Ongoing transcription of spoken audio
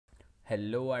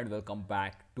Hello and welcome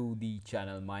back to the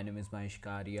channel. My name is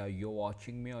Maheshkariya. You're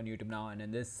watching me on YouTube now, and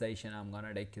in this session I'm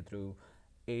gonna take you through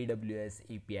AWS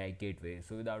API Gateway.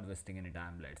 So without wasting any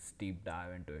time, let's deep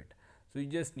dive into it. So you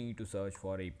just need to search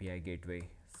for API Gateway.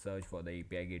 Search for the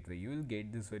API Gateway. You will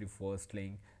get this very first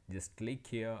link. Just click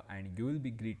here and you will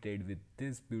be greeted with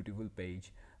this beautiful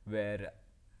page where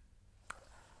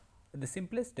the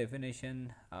simplest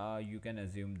definition you can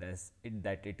assume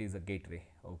that it is a gateway,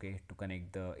 okay, to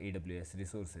connect the AWS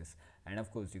resources. And of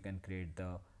course you can create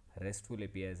the RESTful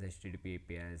APIs, HTTP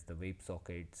APIs, the web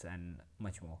sockets and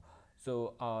much more.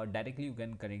 So directly you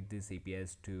can connect these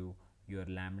APIs to your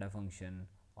Lambda function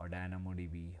or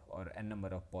DynamoDB or a number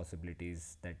of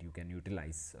possibilities that you can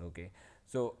utilize, okay.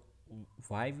 So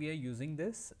why we are using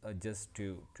this, just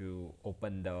to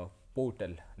open the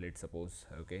portal, let's suppose,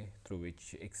 okay, through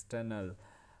which external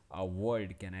world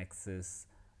can access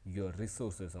your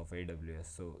resources of AWS.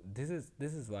 So this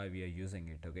is why we are using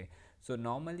it, okay. So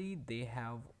normally they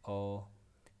have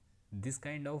this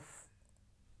kind of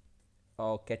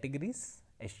categories: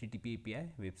 HTTP API,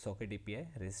 WebSocket API,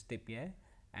 REST API,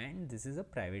 and this is a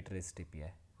private REST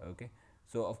API, okay.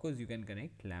 So of course you can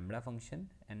connect Lambda function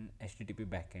and HTTP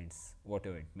backends,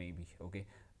 whatever it may be, okay.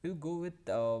 We'll go with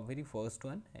very first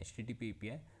one, HTTP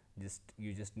API.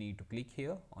 You just need to click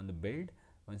here on the build.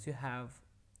 Once you have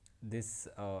this,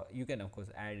 you can of course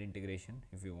add integration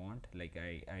if you want, like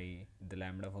the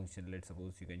Lambda function, let's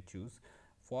suppose, you can choose.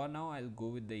 For now I'll go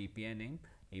with the API name.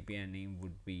 API name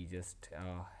would be just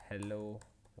hello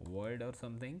world or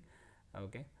something,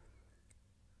 okay.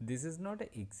 This is not a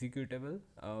executable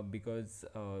because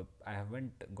I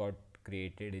haven't got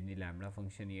created any Lambda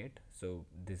function yet. So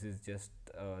this is just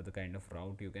the kind of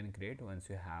route you can create once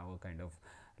you have a kind of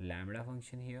Lambda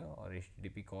function here or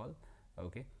HTTP call,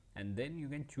 okay. And then you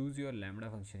can choose your Lambda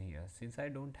function here. Since I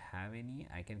don't have any,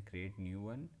 I can create new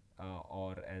one,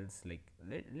 or else like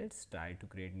let's try to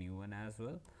create new one as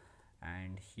well.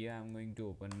 And here I'm going to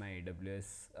open my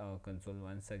AWS console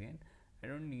once again. I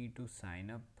don't need to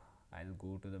sign up. I'll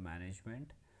go to the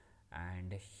management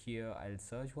and here I'll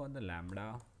search for the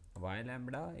Lambda. Why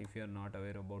Lambda? If you're not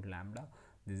aware about Lambda,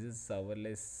 this is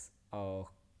serverless,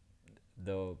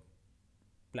 the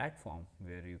platform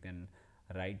where you can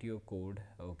write your code,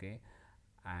 okay,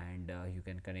 and you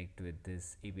can connect with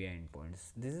this API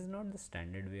endpoints. This is not the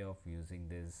standard way of using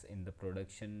this. In the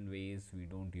production ways we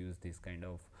don't use this kind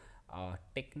of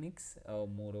techniques.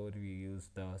 Moreover, we use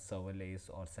the serverless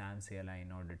or SAM CLI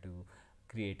in order to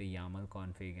create a YAML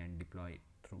config and deploy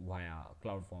through via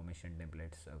CloudFormation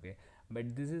templates, okay.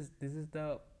 But this is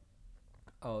the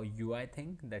UI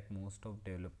thing that most of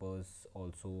developers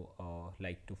also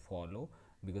like to follow,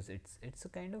 because it's a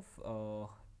kind of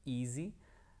easy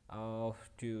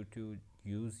to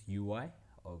use UI,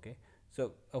 okay.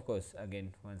 So of course,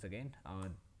 once again,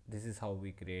 this is how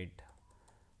we create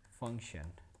function.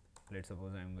 Let's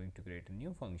suppose I'm going to create a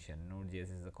new function.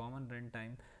 Node.js is a common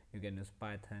runtime. You can use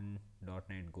Python,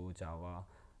 .NET, Go, Java,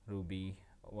 Ruby,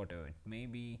 whatever it may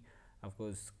be. Of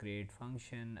course, create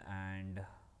function, and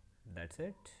that's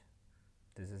it.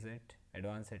 This is it.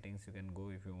 Advanced settings you can go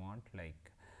if you want,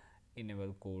 like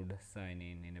enable code sign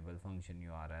in, enable function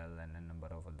URL, and a number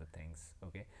of other things,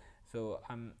 okay. So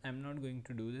I'm not going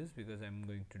to do this because I'm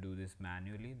going to do this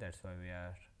manually. That's why we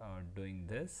are doing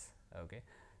this, okay.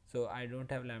 So I don't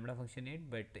have Lambda function yet,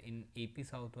 but in AP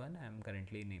South 1, I am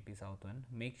currently in AP South 1.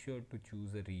 Make sure to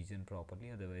choose a region properly,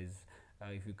 otherwise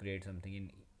if you create something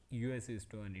in US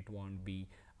East 1, it won't be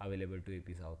available to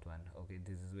AP South 1, okay.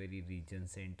 This is very region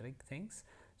centric things.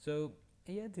 So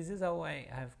yeah, this is how I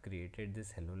have created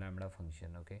this hello Lambda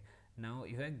function, okay. Now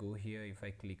if I go here, if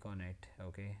I click on it,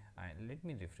 okay, let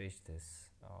me refresh this.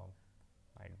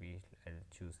 Might be I'll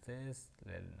choose this,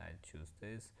 then I'll choose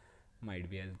this,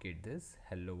 might be I'll get this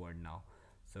hello world now.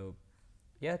 So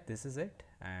yeah, this is it,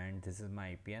 and this is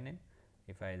my API name.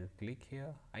 If I'll click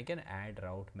here, I can add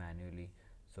route manually.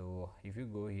 So if you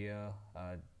go here,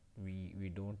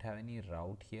 we don't have any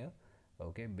route here,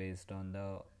 okay, based on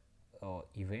the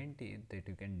event that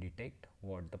you can detect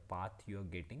what the path you are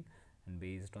getting, and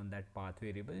based on that path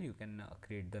variable you can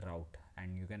create the route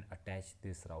and you can attach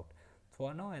this route.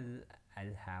 For now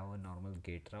I'll have a normal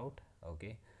get route,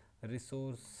 okay,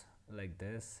 resource like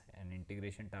this, and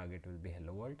integration target will be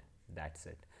hello world. That's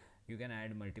it. You can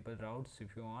add multiple routes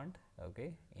if you want,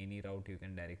 okay. Any route you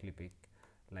can directly pick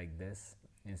like this.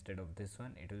 Instead of this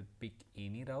one, it will pick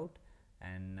any route,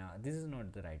 and this is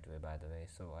not the right way, by the way,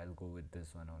 so I'll go with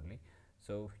this one only.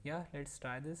 So yeah, let's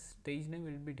try this. Stage name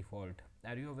will be default.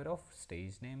 Are you aware of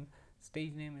stage name?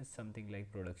 Stage name is something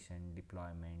like production,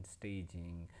 deployment,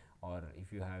 staging, or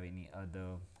if you have any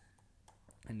other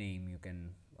name you can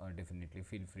definitely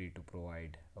feel free to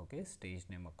provide, okay, stage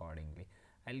name accordingly.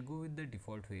 I'll go with the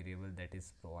default variable that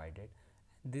is provided.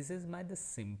 This is my the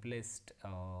simplest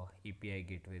API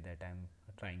gateway that I'm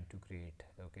trying to create,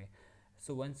 okay.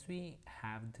 So once we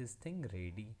have this thing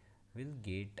ready, we'll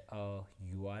get a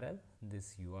URL,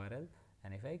 this URL,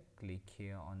 and if I click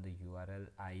here on the URL,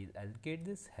 I'll get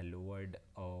this hello world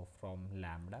from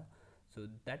Lambda. So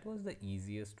that was the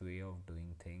easiest way of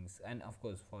doing things. And of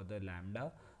course for the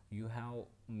Lambda you have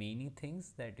many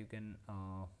things that you can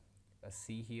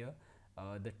see here.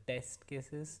 The test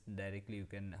cases, directly you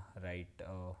can write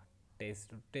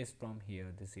test from here,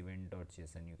 this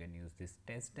event.json. You can use this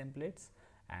test templates,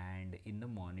 and in the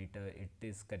monitor it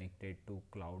is connected to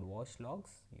CloudWatch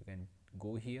logs. You can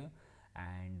go here,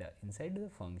 and inside the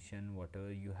function,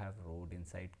 whatever you have wrote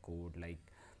inside code, like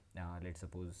let's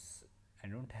suppose I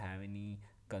don't have any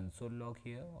console log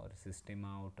here, or system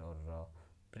out, or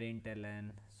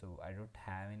println, so I don't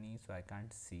have any, so I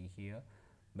can't see here.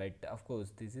 But of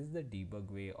course this is the debug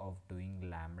way of doing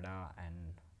Lambda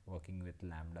and working with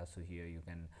Lambda. So here you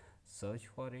can search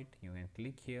for it, you can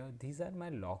click here. These are my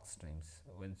log streams.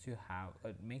 Once you have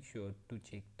make sure to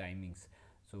check timings,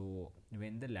 so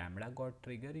when the Lambda got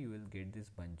trigger, you will get this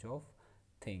bunch of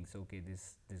things. Okay,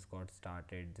 this got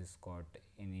started, this got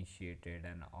initiated,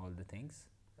 and all the things.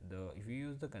 The if you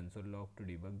use the console log to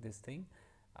debug this thing,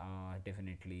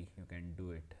 definitely you can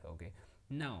do it. Okay,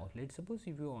 now let's suppose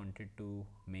if you wanted to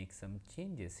make some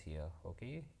changes here,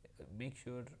 okay, make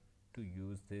sure to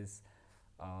use this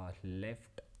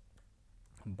left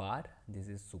bar. This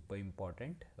is super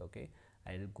important. Okay,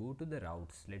 I'll go to the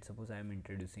routes. Let's suppose I am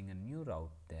introducing a new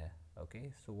route there.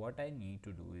 Okay, so what I need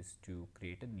to do is to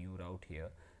create a new route here.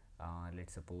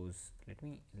 Let's suppose let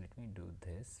me do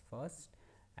this first,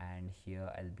 and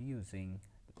here I'll be using,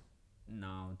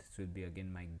 now this will be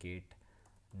again my gate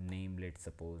name, let's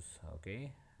suppose.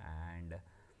 Okay, and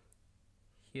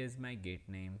here's my gate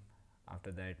name.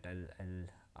 After that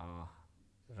I'll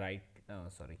write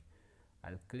sorry,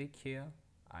 I'll click here,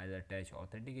 I'll attach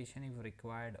authentication if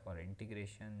required, or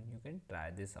integration. You can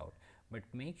try this out, but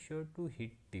make sure to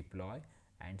hit deploy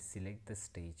and select the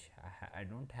stage. I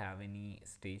don't have any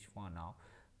stage for now.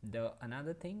 The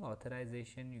another thing,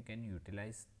 authorization, you can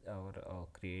utilize or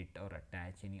create or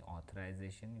attach any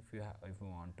authorization if you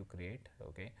want to create.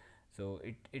 Okay, so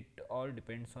it all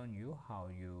depends on you how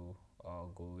you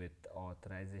go with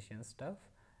authorization stuff.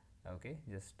 Okay,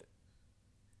 just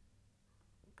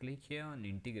click here on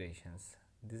integrations.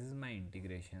 This is my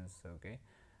integrations. Okay,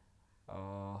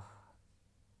 uh,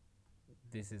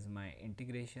 this is my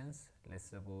integrations. Let's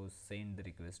suppose send the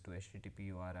request to HTTP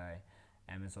URI,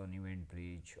 Amazon Event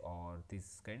Bridge, or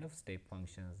this kind of step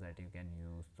functions that you can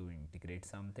use to integrate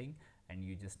something, and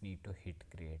you just need to hit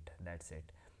create. That's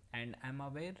it. And I'm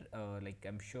aware, like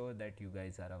I'm sure that you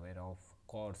guys are aware of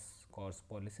CORS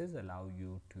policies allow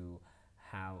you to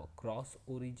have cross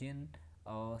origin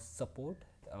support.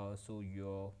 So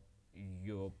your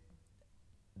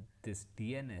this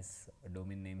DNS,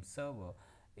 domain name server,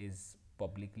 is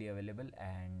publicly available,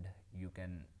 and you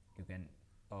can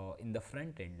in the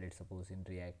front end, let's suppose in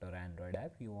React or Android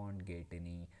app, you won't get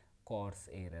any CORS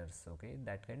errors. Okay,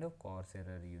 that kind of CORS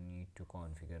error you need to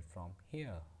configure from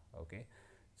here. Okay,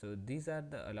 so these are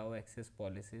the allow access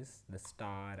policies. The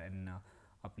star and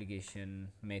application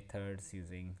methods,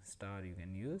 using star you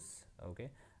can use.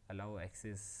 Okay, allow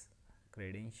access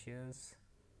credentials,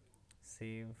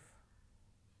 save,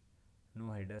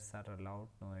 no headers are allowed,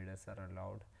 no headers are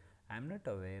allowed. I'm not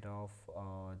aware of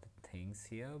the things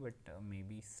here, but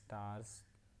maybe stars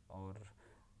or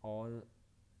all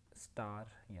star.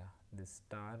 Yeah, this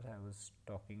star I was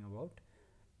talking about.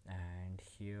 And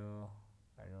here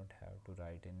I don't have to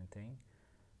write anything.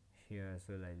 Here as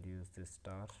well I'll use this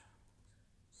star.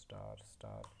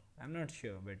 I'm not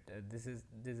sure, but this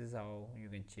is how you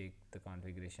can check the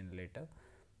configuration later.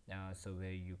 So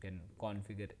where you can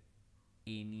configure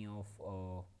any of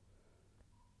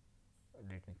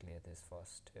let me clear this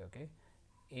first. Okay,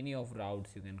 any of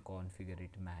routes you can configure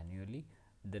it manually.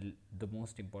 The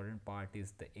most important part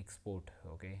is the export.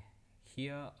 Okay,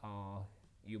 here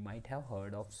you might have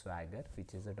heard of Swagger,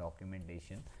 which is a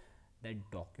documentation. That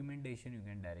documentation you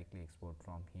can directly export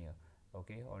from here.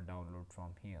 Okay, or download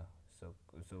from here.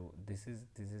 So this is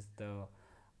the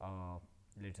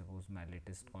let's suppose my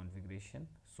latest configuration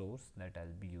source that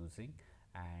I'll be using.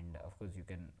 And of course you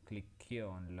can click here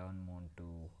on learn more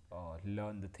to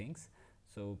learn the things.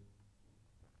 So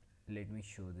let me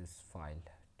show this file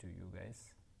to you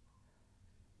guys.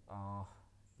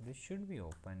 This should be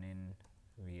open in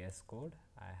VS Code.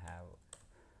 I have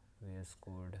VS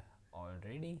Code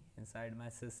already inside my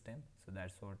system, so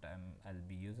that's what I'll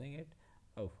be using it.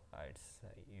 Oh,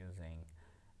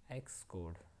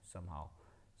 Xcode somehow.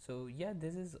 So yeah,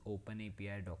 this is open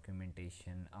API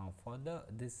documentation for the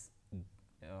this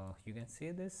you can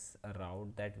say this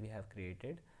route that we have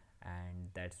created, and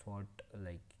that's what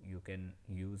like you can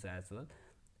use as well.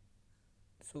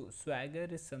 So Swagger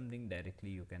is something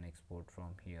directly you can export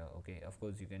from here. Okay, of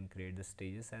course you can create the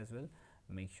stages as well.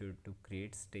 Make sure to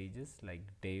create stages, like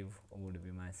dev would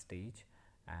be my stage,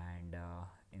 and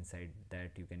inside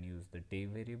that you can use the dev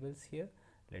variables here.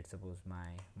 Let's suppose my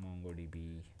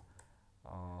MongoDB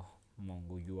uh,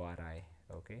 Mongo URI.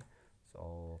 Okay,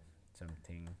 so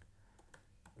something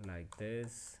like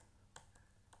this,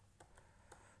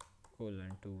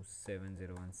 colon to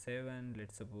 7017.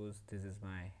 Let's suppose this is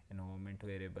my environment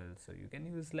variable, so you can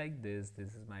use like this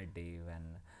is my dev, and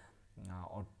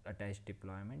attached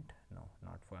deployment, no,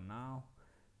 not for now.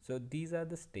 So these are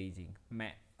the staging.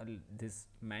 This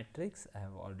matrix I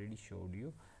have already showed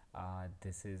you.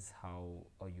 This is how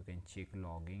you can check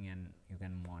logging and you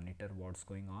can monitor what's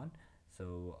going on.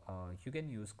 So you can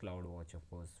use CloudWatch, of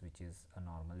course, which is a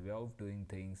normal way of doing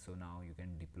things. So now you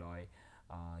can deploy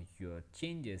your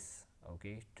changes,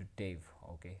 okay, to dev.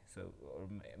 Okay, so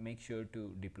make sure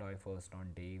to deploy first on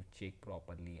dev, check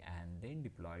properly, and then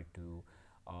deploy to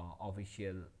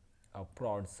official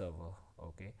prod server.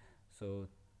 Okay, so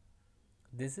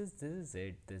this is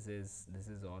it. This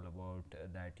is all about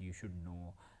that you should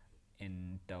know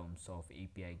in terms of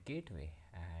API gateway.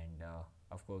 And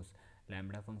of course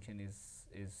lambda function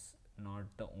is not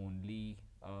the only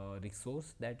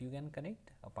resource that you can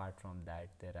connect. Apart from that,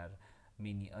 there are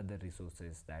many other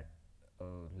resources that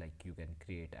like you can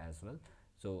create as well.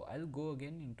 So I'll go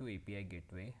again into API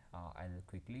gateway. I'll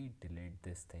quickly delete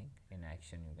this thing. In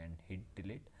action you can hit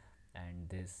delete, and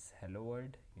this hello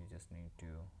world you just need to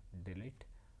delete.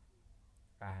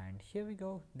 And here we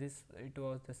go. This, it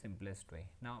was the simplest way.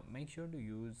 Now make sure to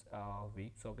use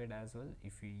WebSocket as well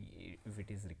if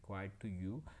it is required to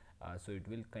you. So it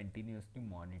will continuously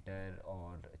monitor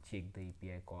or check the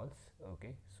API calls.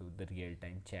 Okay, so the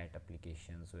real-time chat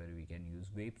applications where we can use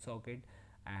WebSocket,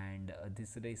 and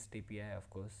this REST API, of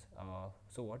course.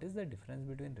 So what is the difference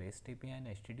between REST API and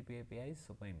HTTP API? Is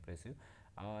super impressive.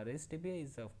 REST API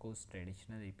is of course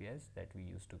traditional APIs that we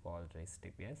used to call REST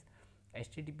APIs.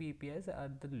 HTTP APIs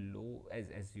are the low,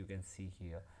 as you can see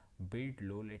here, build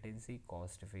low latency,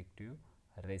 cost effective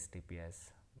REST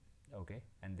APIs. Okay,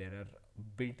 and there are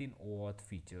built-in OAuth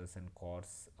features and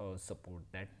CORS support.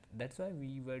 That's why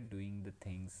we were doing the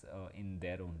things in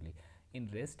there only. In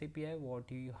REST API,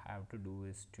 what you have to do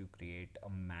is to create a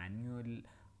manual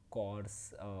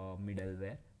CORS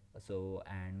middleware, so,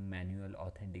 and manual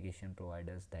authentication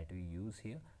providers that we use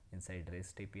here inside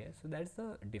REST API. So that's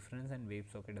the difference, and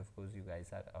WebSocket, of course, you guys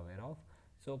are aware of.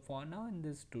 So for now, in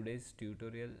this today's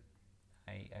tutorial,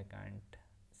 I can't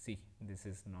see, this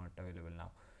is not available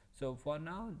now. So for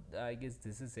now, I guess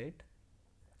this is it.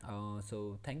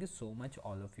 So thank you so much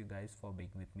all of you guys for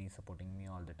being with me, supporting me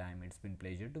all the time. It's been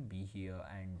pleasure to be here,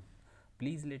 and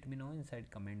please let me know inside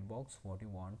comment box what you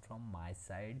want from my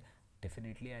side.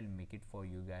 Definitely I'll make it for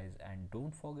you guys, and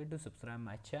don't forget to subscribe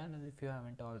my channel if you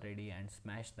haven't already, and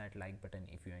smash that like button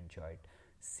if you enjoyed.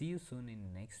 See you soon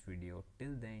in next video.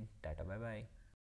 Till then, tata, bye bye.